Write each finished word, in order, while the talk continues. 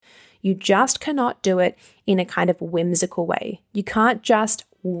You just cannot do it in a kind of whimsical way. You can't just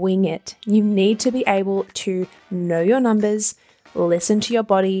wing it. You need to be able to know your numbers, listen to your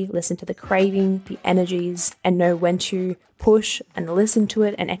body, listen to the craving, the energies, and know when to push and listen to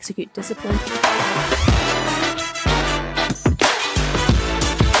it and execute discipline.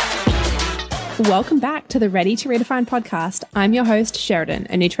 Welcome back to the Ready to Redefine podcast. I'm your host, Sheridan,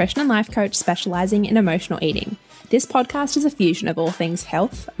 a nutrition and life coach specializing in emotional eating. This podcast is a fusion of all things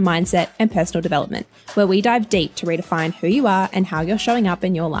health, mindset, and personal development, where we dive deep to redefine who you are and how you're showing up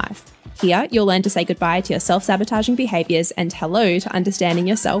in your life. Here, you'll learn to say goodbye to your self-sabotaging behaviors and hello to understanding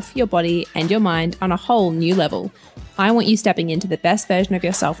yourself, your body, and your mind on a whole new level. I want you stepping into the best version of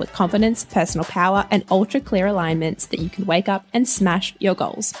yourself with confidence, personal power, and ultra-clear alignments that you can wake up and smash your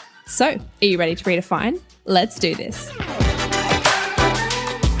goals. So, are you ready to redefine? Let's do this.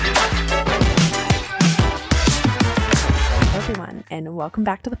 Hello everyone, and welcome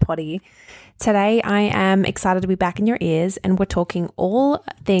back to the potty. Today I am excited to be back in your ears, and we're talking all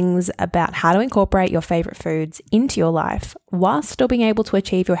things about how to incorporate your favorite foods into your life while still being able to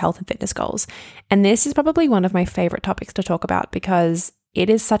achieve your health and fitness goals. And this is probably one of my favorite topics to talk about because it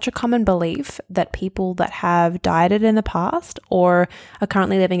is such a common belief that people that have dieted in the past or are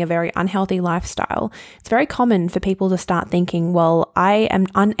currently living a very unhealthy lifestyle, it's very common for people to start thinking, well, I am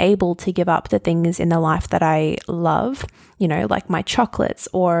unable to give up the things in the life that I love, like my chocolates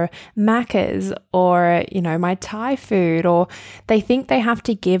or Macca's or, my Thai food, or they think they have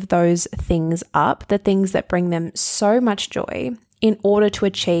to give those things up, the things that bring them so much joy, in order to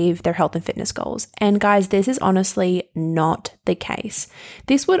achieve their health and fitness goals. And guys, this is honestly not the case.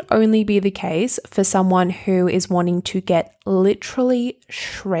 This would only be the case for someone who is wanting to get literally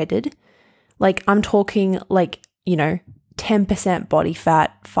shredded. Like I'm talking 10% body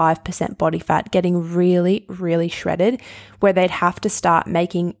fat, 5% body fat, getting really, really shredded, where they'd have to start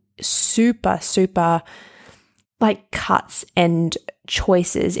making super cuts and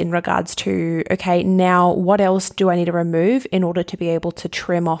choices in regards to, okay, now what else do I need to remove in order to be able to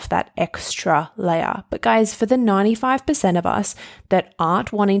trim off that extra layer? But guys, for the 95% of us that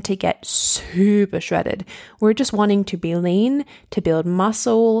aren't wanting to get super shredded, we're just wanting to be lean, to build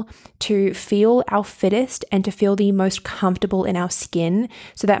muscle, to feel our fittest, and to feel the most comfortable in our skin.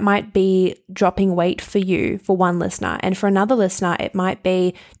 So that might be dropping weight for you, for one listener. And for another listener, it might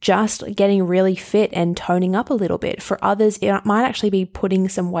be just getting really fit and toning up a little bit. For others, it might actually be putting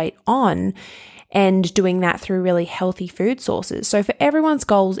some weight on and doing that through really healthy food sources. So for everyone's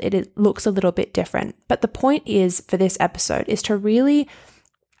goals, it looks a little bit different. But the point is for this episode is to really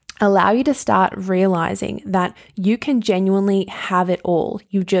allow you to start realizing that you can genuinely have it all.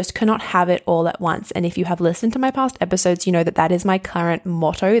 You just cannot have it all at once. And if you have listened to my past episodes, you know that is my current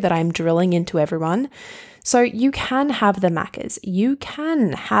motto that I'm drilling into everyone. So you can have the Maccas, you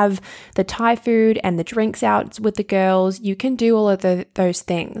can have the Thai food and the drinks out with the girls, you can do all of those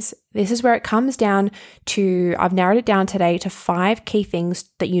things. This is where it comes down to, I've narrowed it down today to 5 key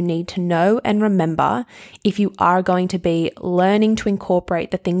things that you need to know and remember if you are going to be learning to incorporate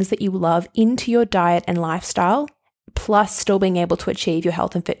the things that you love into your diet and lifestyle, plus still being able to achieve your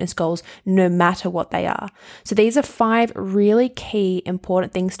health and fitness goals no matter what they are. So these are 5 really key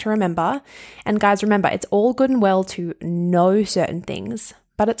important things to remember. And guys, remember, it's all good and well to know certain things,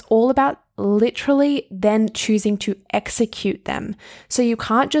 but it's all about literally then choosing to execute them. So you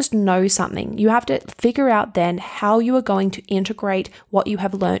can't just know something. You have to figure out then how you are going to integrate what you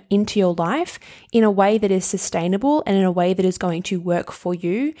have learned into your life in a way that is sustainable and in a way that is going to work for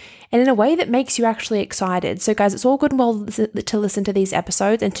you and in a way that makes you actually excited. So guys, it's all good and well to listen to these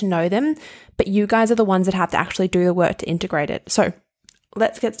episodes and to know them, but you guys are the ones that have to actually do the work to integrate it. So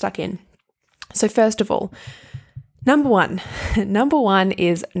let's get stuck in. So first of all, Number one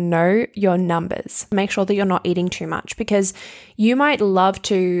is know your numbers. Make sure that you're not eating too much, because you might love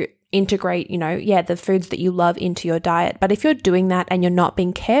to integrate, the foods that you love into your diet. But if you're doing that and you're not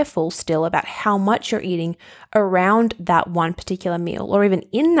being careful still about how much you're eating around that one particular meal or even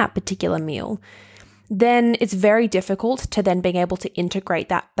in that particular meal, then it's very difficult to then being able to integrate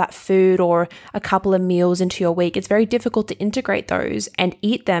that food or a couple of meals into your week. It's very difficult to integrate those and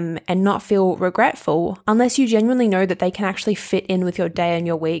eat them and not feel regretful unless you genuinely know that they can actually fit in with your day and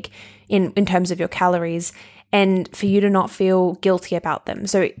your week in terms of your calories, and for you to not feel guilty about them.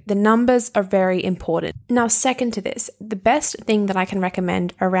 So the numbers are very important. Now, second to this, the best thing that I can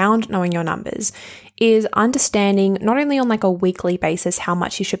recommend around knowing your numbers is understanding not only on like a weekly basis how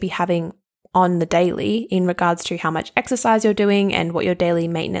much you should be having on the daily in regards to how much exercise you're doing and what your daily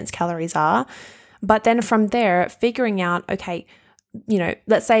maintenance calories are. But then from there, figuring out, okay,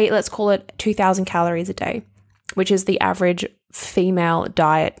 let's call it 2,000 calories a day, which is the average female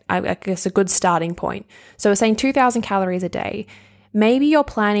diet, I guess a good starting point. So we're saying 2,000 calories a day. Maybe you're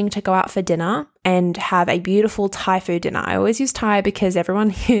planning to go out for dinner and have a beautiful Thai food dinner. I always use Thai because everyone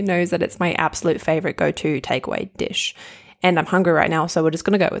here knows that it's my absolute favorite go-to takeaway dish. And I'm hungry right now, so we're just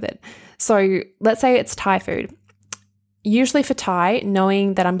going to go with it. So let's say it's Thai food. Usually for Thai,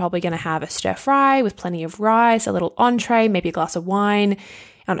 knowing that I'm probably going to have a stir fry with plenty of rice, a little entree, maybe a glass of wine.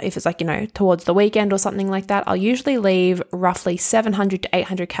 I don't know if it's like, towards the weekend or something like that. I'll usually leave roughly 700 to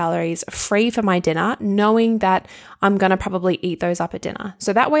 800 calories free for my dinner, knowing that I'm going to probably eat those up at dinner.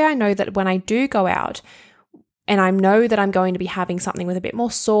 So that way I know that when I do go out, and I know that I'm going to be having something with a bit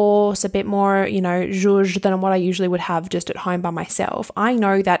more sauce, a bit more, zhuzh than what I usually would have just at home by myself. I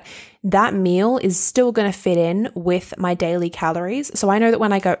know that that meal is still going to fit in with my daily calories. So I know that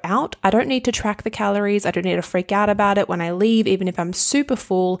when I go out, I don't need to track the calories. I don't need to freak out about it. When I leave, even if I'm super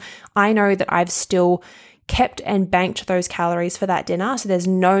full, I know that I've still kept and banked those calories for that dinner. So there's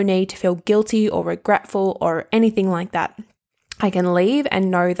no need to feel guilty or regretful or anything like that. I can leave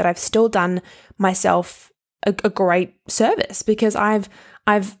and know that I've still done myself a great service because I've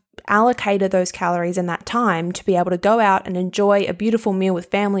allocated those calories in that time to be able to go out and enjoy a beautiful meal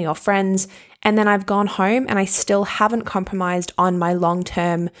with family or friends. And then I've gone home and I still haven't compromised on my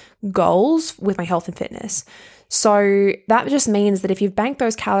long-term goals with my health and fitness. So that just means that if you've banked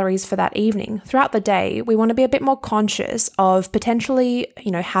those calories for that evening, throughout the day, we want to be a bit more conscious of potentially,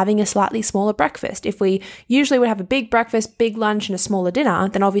 having a slightly smaller breakfast. If we usually would have a big breakfast, big lunch, and a smaller dinner,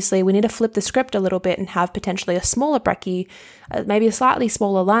 then obviously we need to flip the script a little bit and have potentially a smaller brekkie, maybe a slightly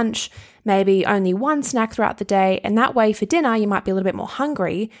smaller lunch, maybe only one snack throughout the day. And that way for dinner, you might be a little bit more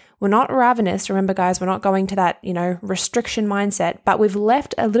hungry. We're not ravenous. Remember, guys, we're not going to that, restriction mindset, but we've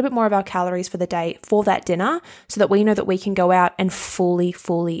left a little bit more of our calories for the day for that dinner so that we know that we can go out and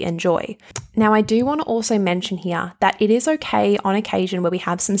fully enjoy. Now, I do want to also mention here that it is okay on occasion where we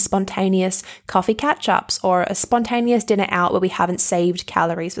have some spontaneous coffee catch-ups or a spontaneous dinner out where we haven't saved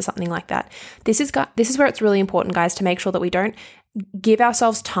calories for something like that. This is where it's really important, guys, to make sure that we don't give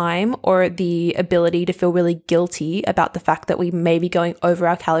ourselves time or the ability to feel really guilty about the fact that we may be going over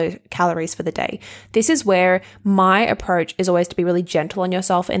our calories for the day. This is where my approach is always to be really gentle on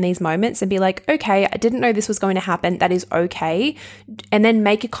yourself in these moments and be like, okay, I didn't know this was going to happen. That is okay. And then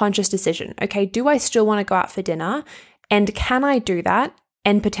make a conscious decision. Okay, do I still want to go out for dinner? And can I do that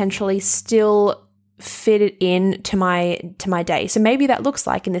and potentially still fit it in to my day? So maybe that looks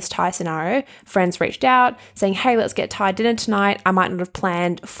like in this Thai scenario, friends reached out saying, hey, let's get Thai dinner tonight. I might not have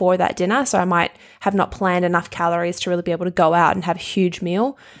planned for that dinner. So I might have not planned enough calories to really be able to go out and have a huge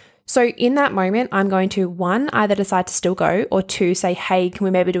meal. So in that moment, I'm going to, one, either decide to still go, or two, say, hey, can we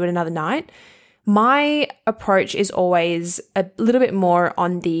maybe do it another night? My approach is always a little bit more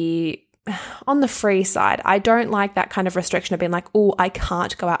on the free side. I don't like that kind of restriction of being like, oh, I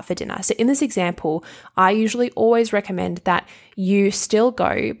can't go out for dinner. So in this example, I usually always recommend that you still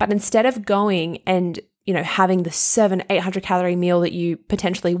go, but instead of going and having the 700-800 calorie meal that you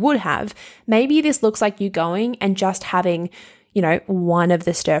potentially would have, maybe this looks like you going and just having one of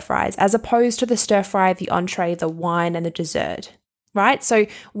the stir fries as opposed to the stir fry, the entree, the wine, and the dessert. Right? So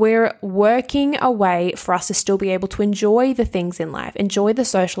we're working a way for us to still be able to enjoy the things in life, enjoy the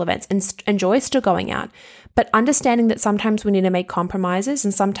social events, and enjoy still going out, but understanding that sometimes we need to make compromises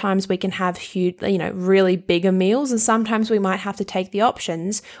and sometimes we can have huge, really bigger meals, and sometimes we might have to take the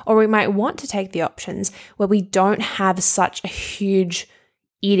options, or we might want to take the options where we don't have such a huge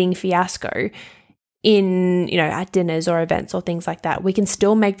eating fiasco in, at dinners or events or things like that. We can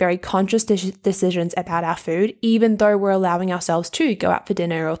still make very conscious decisions about our food, even though we're allowing ourselves to go out for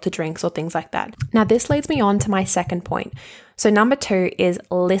dinner or to drinks or things like that. Now, this leads me on to my second point. So number 2 is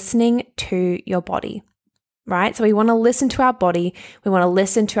listening to your body, right? So we want to listen to our body. We want to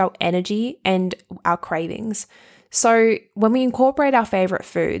listen to our energy and our cravings. So when we incorporate our favorite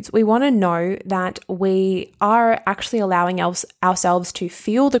foods, we want to know that we are actually allowing ourselves to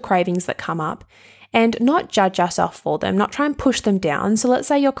feel the cravings that come up and not judge ourselves for them, not try and push them down. So let's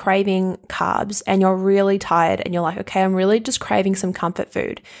say you're craving carbs and you're really tired and you're like, okay, I'm really just craving some comfort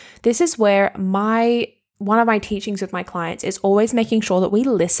food. This is where one of my teachings with my clients is always making sure that we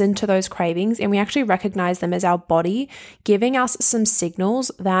listen to those cravings and we actually recognize them as our body giving us some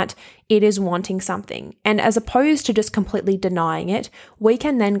signals that it is wanting something. And as opposed to just completely denying it, we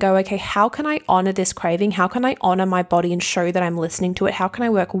can then go, okay, how can I honor this craving? How can I honor my body and show that I'm listening to it? How can I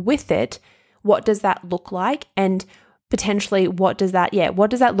work with it? What does that look like? And potentially, what does that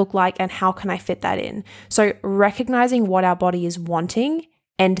look like and how can I fit that in? So recognizing what our body is wanting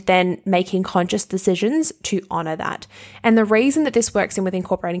and then making conscious decisions to honor that. And the reason that this works in with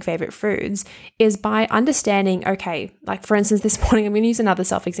incorporating favorite foods is by understanding, okay, like for instance, this morning, I'm going to use another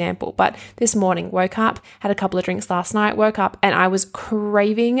self-example, but this morning, woke up, had a couple of drinks last night, woke up and I was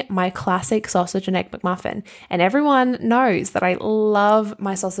craving my classic sausage and egg McMuffin. And everyone knows that I love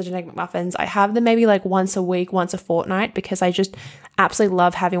my sausage and egg McMuffins. I have them maybe like once a week, once a fortnight, because I just absolutely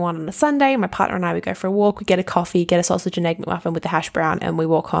love having one on a Sunday. My partner and I would go for a walk, we get a coffee, get a sausage and egg McMuffin with the hash brown, and we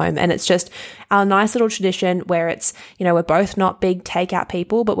walk home. And it's just our nice little tradition where it's, you know, we're both not big takeout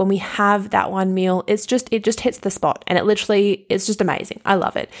people, but when we have that one meal, it just hits the spot, and it's just amazing. I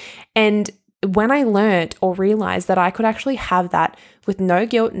love it. And when I learned or realized that I could actually have that with no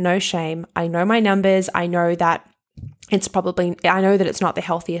guilt, no shame, I know my numbers, I know that I know that it's not the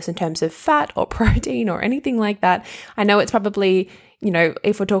healthiest in terms of fat or protein or anything like that. I know it's probably, you know,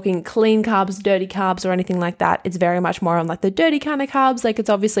 if we're talking clean carbs, dirty carbs or anything like that, it's very much more on like the dirty kind of carbs. Like it's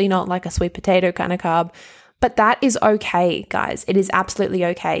obviously not like a sweet potato kind of carb, but that is okay, guys. It is absolutely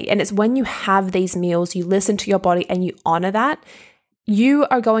okay. And it's when you have these meals, you listen to your body and you honor that, you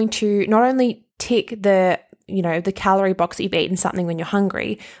are going to not only tick the calorie box that you've eaten something when you're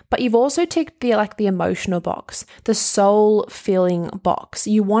hungry, but you've also ticked the emotional box, the soul filling box.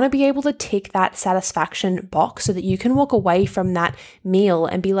 You want to be able to tick that satisfaction box so that you can walk away from that meal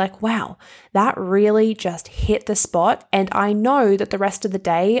and be like, wow, that really just hit the spot. And I know that the rest of the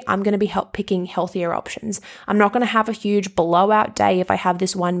day, I'm going to be picking healthier options. I'm not going to have a huge blowout day if I have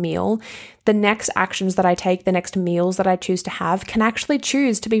this one meal. The next actions that I take, the next meals that I choose to have can actually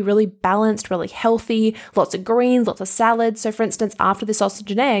choose to be really balanced, really healthy, lots of greens, lots of salads. So for instance, after the sausage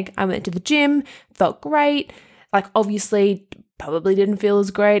and egg, I went to the gym, felt great. Like obviously probably didn't feel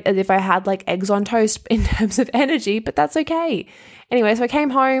as great as if I had like eggs on toast in terms of energy, but that's okay. Anyway, so I came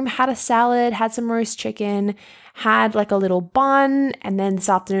home, had a salad, had some roast chicken, had like a little bun, and then this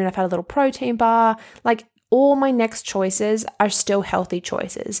afternoon I've had a little protein bar. Like all my next choices are still healthy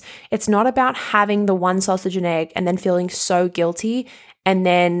choices. It's not about having the one sausage and egg and then feeling so guilty, and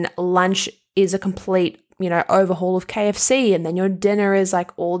then lunch is a complete, overhaul of KFC, and then your dinner is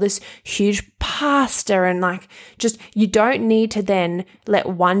like all this huge pasta, and like just, you don't need to then let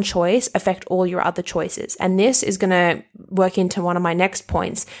one choice affect all your other choices. And this is going to work into one of my next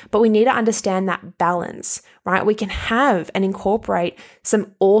points, but we need to understand that balance, right? We can have and incorporate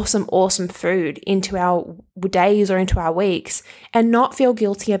some awesome food into our days or into our weeks and not feel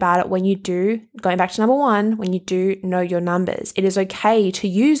guilty about it when you do, going back to number one, when you do know your numbers. It is okay to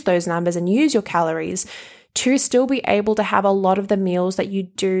use those numbers and use your calories to still be able to have a lot of the meals that you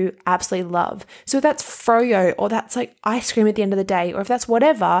do absolutely love. So if that's froyo or that's like ice cream at the end of the day, or if that's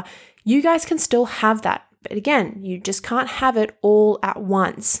whatever, you guys can still have that. But again, you just can't have it all at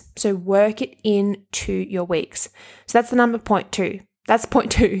once. So work it into your weeks. So that's the point two. That's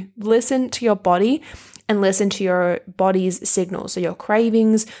point two. Listen to your body and listen to your body's signals. So your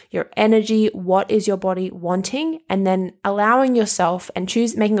cravings, your energy, what is your body wanting? And then allowing yourself and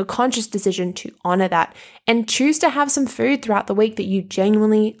making a conscious decision to honor that and choose to have some food throughout the week that you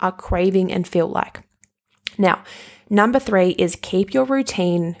genuinely are craving and feel like. Now, number 3 is keep your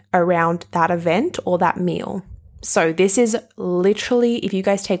routine around that event or that meal. So this is literally, if you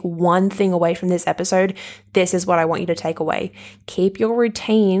guys take one thing away from this episode, this is what I want you to take away. Keep your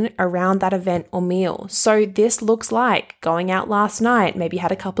routine around that event or meal. So this looks like going out last night, maybe you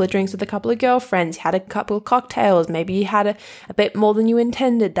had a couple of drinks with a couple of girlfriends, you had a couple of cocktails, maybe you had a bit more than you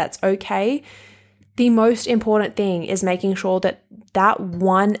intended. That's okay. The most important thing is making sure that that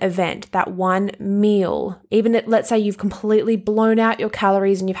one event, that one meal, let's say you've completely blown out your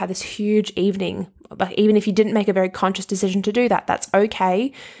calories and you've had this huge evening, but even if you didn't make a very conscious decision to do that, that's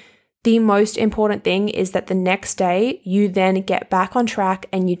okay. The most important thing is that the next day you then get back on track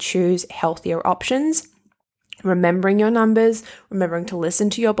and you choose healthier options, remembering your numbers, remembering to listen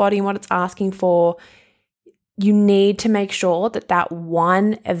to your body and what it's asking for. You need to make sure that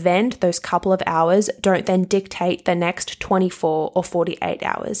one event, those couple of hours, don't then dictate the next 24 or 48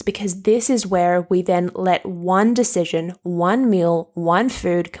 hours, because this is where we then let one decision, one meal, one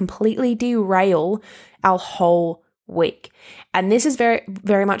food completely derail our whole week. And this is very,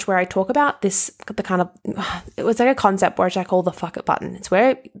 very much where I talk about it was like a concept which I call the fuck it button. It's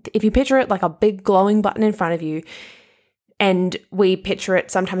where, if you picture it like a big glowing button in front of you, and we picture it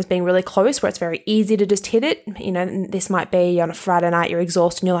sometimes being really close where it's very easy to just hit it. This might be on a Friday night, you're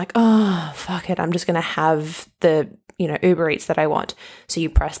exhausted and you're like, oh, fuck it, I'm just going to have the, Uber Eats that I want. So you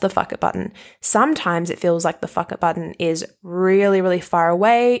press the fuck it button. Sometimes it feels like the fuck it button is really, really far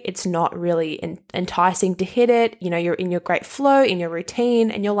away. It's not really enticing to hit it. You're in your great flow, in your routine,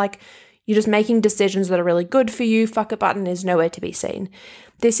 and you're like, You're just making decisions that are really good for you. Fuck it button is nowhere to be seen.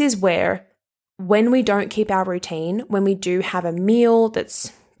 This is where, when we don't keep our routine, when we do have a meal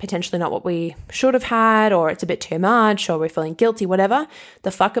that's potentially not what we should have had, or it's a bit too much, or we're feeling guilty, whatever,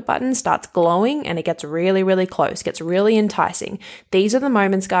 the fuck it button starts glowing and it gets really, really close, gets really enticing. These are the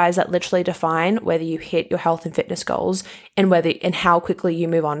moments, guys, that literally define whether you hit your health and fitness goals and how quickly you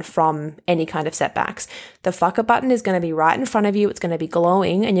move on from any kind of setbacks. The fuck it button is going to be right in front of you. It's going to be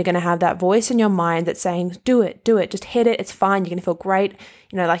glowing, and you're going to have that voice in your mind that's saying, do it, just hit it. It's fine. You're going to feel great.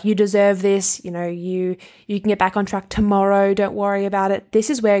 Like you deserve this, you can get back on track tomorrow. Don't worry about it. This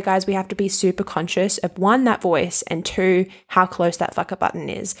is where, guys, we have to be super conscious of, one, that voice, and two, how close that fuck it button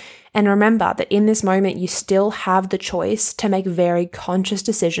is. And remember that in this moment, you still have the choice to make very conscious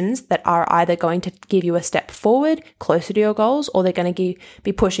decisions that are either going to give you a step forward, closer to your goals, or they're going to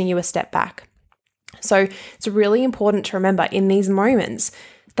be pushing you a step back. So it's really important to remember in these moments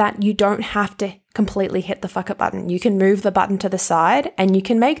that you don't have to completely hit the fuck it button. You can move the button to the side, and you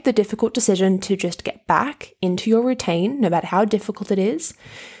can make the difficult decision to just get back into your routine, no matter how difficult it is.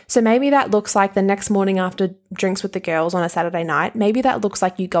 So maybe that looks like the next morning after drinks with the girls on a Saturday night. Maybe that looks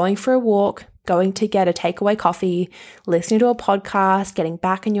like you going for a walk, going to get a takeaway coffee, listening to a podcast, getting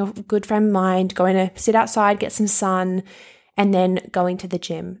back in your good frame mind, going to sit outside, get some sun, and then going to the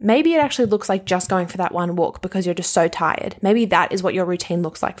gym. Maybe it actually looks like just going for that one walk because you're just so tired. Maybe that is what your routine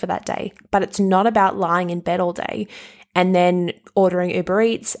looks like for that day. But it's not about lying in bed all day and then ordering Uber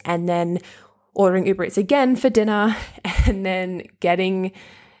Eats and then ordering Uber Eats again for dinner and then getting,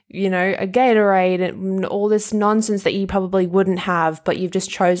 a Gatorade and all this nonsense that you probably wouldn't have, but you've just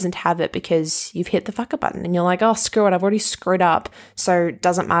chosen to have it because you've hit the fuck it button and you're like, oh, screw it, I've already screwed up, so it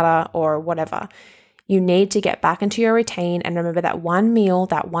doesn't matter, or whatever. You need to get back into your routine and remember that one meal,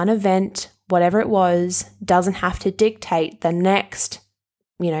 that one event, whatever it was, doesn't have to dictate the next,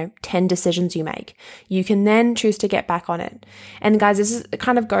 10 decisions you make. You can then choose to get back on it. And guys, it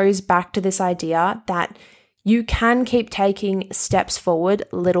kind of goes back to this idea that you can keep taking steps forward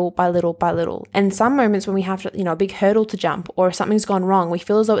little by little by little. And some moments when we have to, a big hurdle to jump, or something's gone wrong, we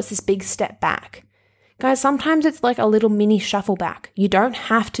feel as though it's this big step back. Guys, sometimes it's like a little mini shuffle back. You don't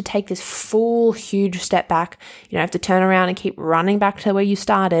have to take this full, huge step back. You don't have to turn around and keep running back to where you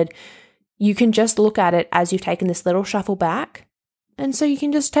started. You can just look at it as you've taken this little shuffle back. And so you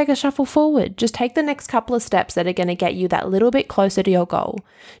can just take a shuffle forward. Just take the next couple of steps that are going to get you that little bit closer to your goal.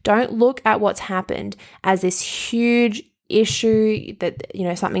 Don't look at what's happened as this huge issue that,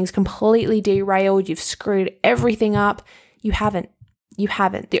 something's completely derailed. You've screwed everything up. You haven't. You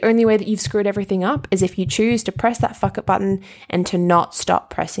haven't. The only way that you've screwed everything up is if you choose to press that fuck it button and to not stop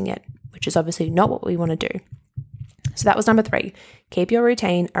pressing it, which is obviously not what we want to do. So that was number 3. Keep your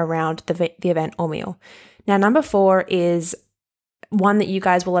routine around the event or meal. Now, number 4 is one that you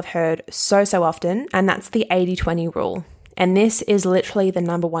guys will have heard so often, and that's the 80-20 rule. And this is literally the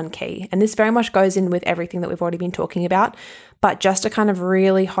number 1 key. And this very much goes in with everything that we've already been talking about. But just to kind of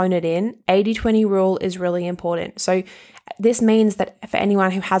really hone it in, 80-20 rule is really important. So this means that for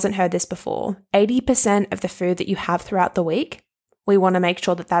anyone who hasn't heard this before, 80% of the food that you have throughout the week, we want to make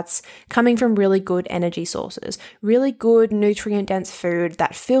sure that that's coming from really good energy sources, really good nutrient-dense food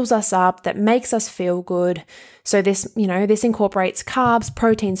that fills us up, that makes us feel good. So this, this incorporates carbs,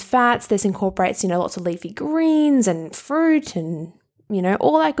 proteins, fats. This incorporates, lots of leafy greens and fruit and,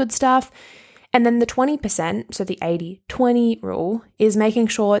 all that good stuff. And then the 20%, so the 80-20 rule, is making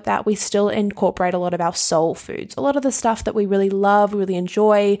sure that we still incorporate a lot of our soul foods, a lot of the stuff that we really love, really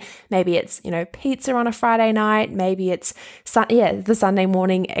enjoy. Maybe it's, pizza on a Friday night. Maybe it's, the Sunday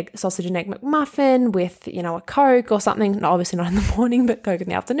morning sausage and egg McMuffin with, a Coke or something. Obviously not in the morning, but Coke in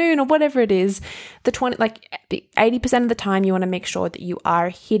the afternoon or whatever it is. The 80% of the time, you want to make sure that you are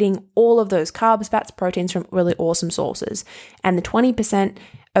hitting all of those carbs, fats, proteins from really awesome sources. And the 20%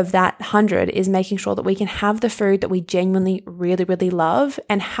 of that 100 is making sure that we can have the food that we genuinely really, really love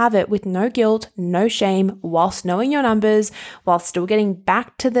and have it with no guilt, no shame, whilst knowing your numbers, while still getting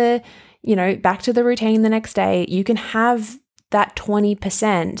back to the routine the next day. You can have that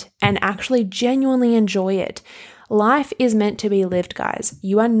 20% and actually genuinely enjoy it. Life is meant to be lived, guys.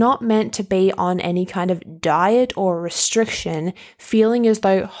 You are not meant to be on any kind of diet or restriction, feeling as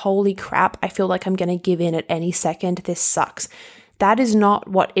though, holy crap, I feel like I'm going to give in at any second. This sucks. That is not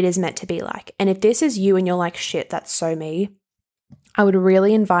what it is meant to be like. And if this is you and you're like, shit, that's so me, I would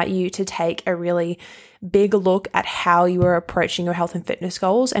really invite you to take a really big look at how you are approaching your health and fitness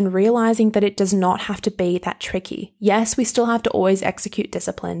goals and realizing that it does not have to be that tricky. Yes, we still have to always execute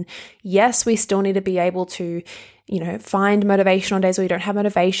discipline. Yes, we still need to be able to, find motivation on days where you don't have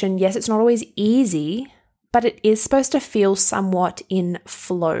motivation. Yes, it's not always easy, but it is supposed to feel somewhat in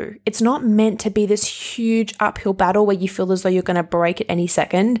flow. It's not meant to be this huge uphill battle where you feel as though you're going to break at any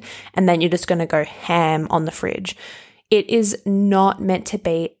second and then you're just going to go ham on the fridge. It is not meant to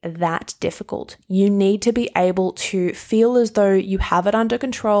be that difficult. You need to be able to feel as though you have it under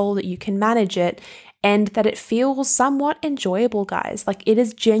control, that you can manage it, and that it feels somewhat enjoyable, guys. Like, it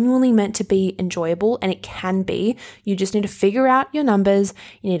is genuinely meant to be enjoyable, and it can be. You just need to figure out your numbers.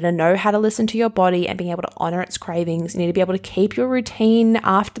 You need to know how to listen to your body and being able to honor its cravings. You need to be able to keep your routine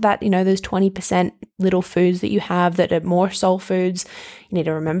after that, those 20% little foods that you have that are more soul foods. You need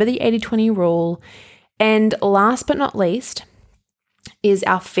to remember the 80-20 rule. And last but not least is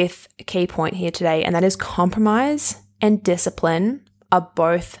our fifth key point here today, and that is compromise and discipline are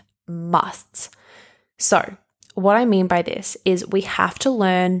both musts. So what I mean by this is we have to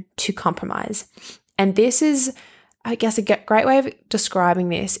learn to compromise. And this is, I guess, a great way of describing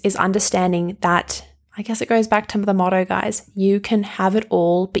this is understanding that, I guess it goes back to the motto, guys, you can have it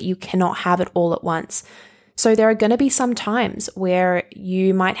all, but you cannot have it all at once. So there are going to be some times where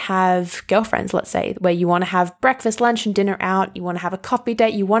you might have girlfriends, let's say, where you want to have breakfast, lunch, and dinner out. You want to have a coffee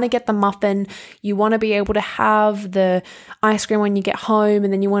date. You want to get the muffin. You want to be able to have the ice cream when you get home.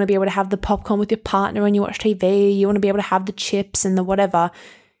 And then you want to be able to have the popcorn with your partner when you watch TV. You want to be able to have the chips and the whatever.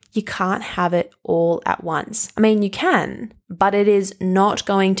 You can't have it all at once. I mean, you can, but it is not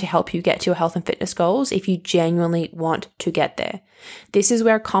going to help you get to your health and fitness goals if you genuinely want to get there. This is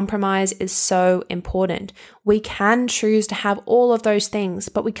where compromise is so important. We can choose to have all of those things,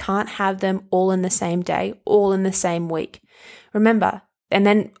 but we can't have them all in the same day, all in the same week. Remember, and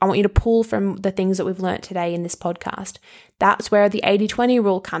then I want you to pull from the things that we've learned today in this podcast. That's where the 80-20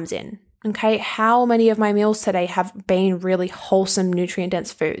 rule comes in. Okay, how many of my meals today have been really wholesome,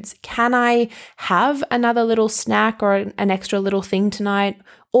 nutrient-dense foods? Can I have another little snack or an extra little thing tonight?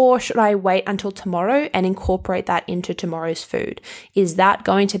 Or should I wait until tomorrow and incorporate that into tomorrow's food? Is that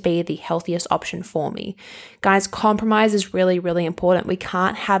going to be the healthiest option for me? Guys, compromise is really, really important. We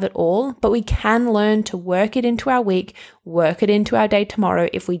can't have it all, but we can learn to work it into our week, work it into our day tomorrow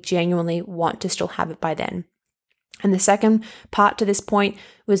if we genuinely want to still have it by then. And the second part to this point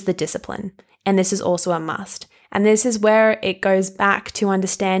was the discipline. And this is also a must. And this is where it goes back to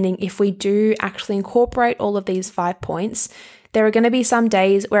understanding if we do actually incorporate all of these 5 points, there are going to be some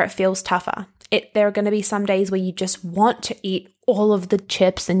days where it feels tougher. There are going to be some days where you just want to eat all of the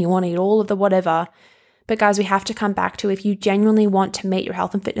chips and you want to eat all of the whatever. But guys, we have to come back to if you genuinely want to meet your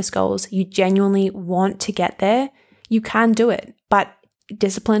health and fitness goals, you genuinely want to get there, you can do it. But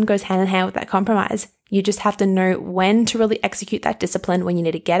discipline goes hand in hand with that compromise. You just have to know when to really execute that discipline, when you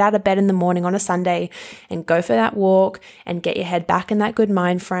need to get out of bed in the morning on a Sunday and go for that walk and get your head back in that good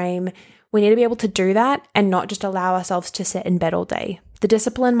mind frame. We need to be able to do that and not just allow ourselves to sit in bed all day. The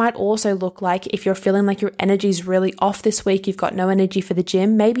discipline might also look like if you're feeling like your energy is really off this week, you've got no energy for the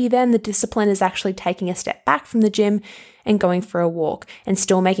gym, maybe then the discipline is actually taking a step back from the gym and going for a walk and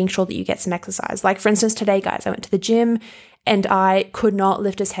still making sure that you get some exercise. Like for instance, today, guys, I went to the gym and I could not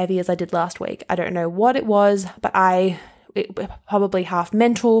lift as heavy as I did last week. I don't know what it was, but it probably half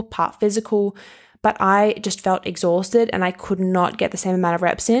mental, part physical, but I just felt exhausted and I could not get the same amount of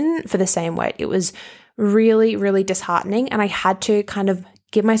reps in for the same weight. It was really, really disheartening. And I had to kind of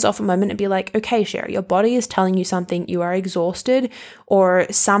give myself a moment and be like, okay, Sherry, your body is telling you something. You are exhausted or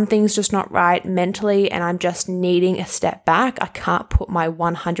something's just not right mentally and I'm just needing a step back. I can't put my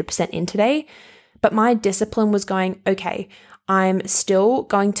 100% in today. But my discipline was going, okay, I'm still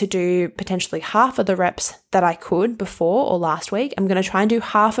going to do potentially half of the reps that I could before or last week. I'm going to try and do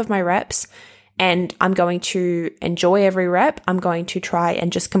half of my reps and I'm going to enjoy every rep. I'm going to try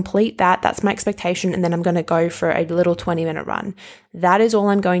and just complete that. That's my expectation. And then I'm going to go for a little 20-minute run. That is all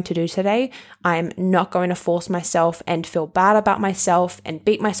I'm going to do today. I'm not going to force myself and feel bad about myself and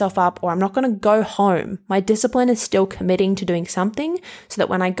beat myself up, or I'm not going to go home. My discipline is still committing to doing something so that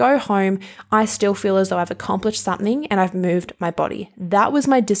when I go home, I still feel as though I've accomplished something and I've moved my body. That was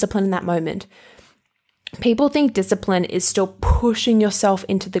my discipline in that moment. People think discipline is still pushing yourself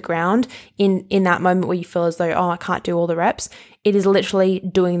into the ground in that moment where you feel as though, oh, I can't do all the reps. It is literally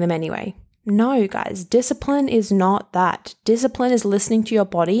doing them anyway. No, guys, discipline is not that. Discipline is listening to your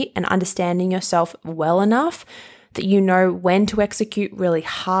body and understanding yourself well enough that you know when to execute really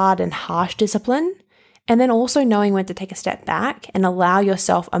hard and harsh discipline, and then also knowing when to take a step back and allow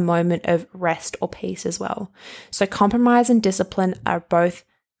yourself a moment of rest or peace as well. So compromise and discipline are both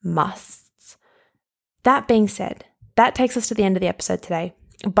musts. That being said, that takes us to the end of the episode today.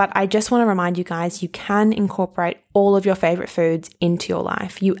 But I just want to remind you guys, you can incorporate all of your favorite foods into your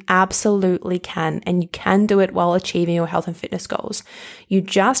life. You absolutely can, and you can do it while achieving your health and fitness goals. You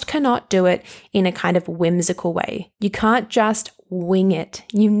just cannot do it in a kind of whimsical way. You can't just wing it.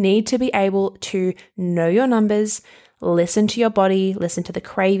 You need to be able to know your numbers, listen to your body, listen to the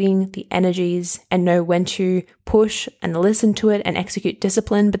craving, the energies, and know when to push and listen to it and execute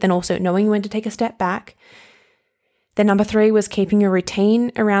discipline, but then also knowing when to take a step back. Then number 3 was keeping your routine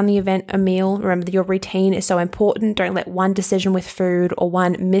around the event or meal. Remember that your routine is so important. Don't let one decision with food or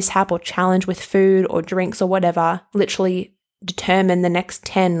one mishap or challenge with food or drinks or whatever literally determine the next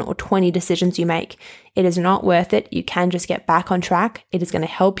 10 or 20 decisions you make. It is not worth it. You can just get back on track. It is going to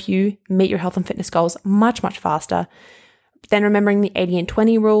help you meet your health and fitness goals much, much faster. Then remembering the 80 and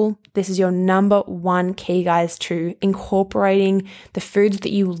 20 rule. This is your number 1 key, guys, to incorporating the foods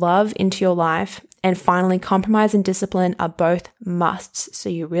that you love into your life. And finally, compromise and discipline are both musts. So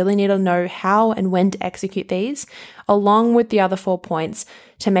you really need to know how and when to execute these, along with the other 4 points,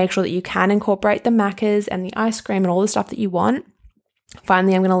 to make sure that you can incorporate the macas and the ice cream and all the stuff that you want.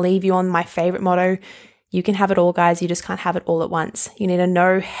 Finally, I'm going to leave you on my favorite motto. You can have it all, guys. You just can't have it all at once. You need to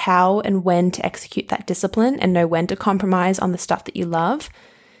know how and when to execute that discipline and know when to compromise on the stuff that you love.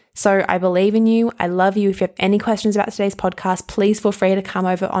 So I believe in you. I love you. If you have any questions about today's podcast, please feel free to come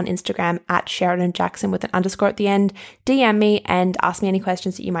over on Instagram at Sheridan Jackson with an underscore at the end. DM me and ask me any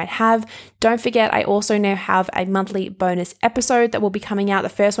questions that you might have. Don't forget, I also now have a monthly bonus episode that will be coming out. The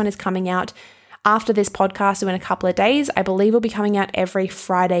first one is coming out after this podcast, so in a couple of days. I believe will be coming out every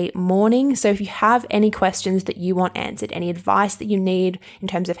Friday morning. So if you have any questions that you want answered, any advice that you need in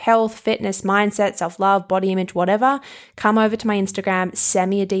terms of health, fitness, mindset, self-love, body image, whatever, come over to my Instagram,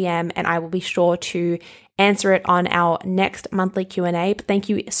 send me a DM, and I will be sure to answer it on our next monthly Q&A. But thank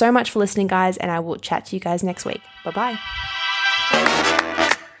you so much for listening, guys, and I will chat to you guys next week. Bye-bye.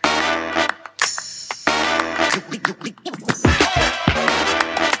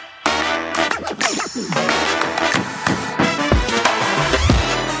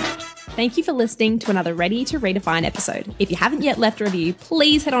 Thank you for listening to another Ready to Redefine episode. If you haven't yet left a review,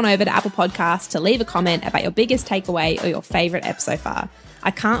 please head on over to Apple Podcasts to leave a comment about your biggest takeaway or your favorite ep so far.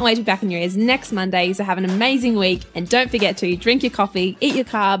 I can't wait to be back in your ears next Monday, so have an amazing week. And don't forget to drink your coffee, eat your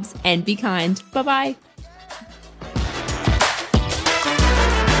carbs, and be kind. Bye-bye.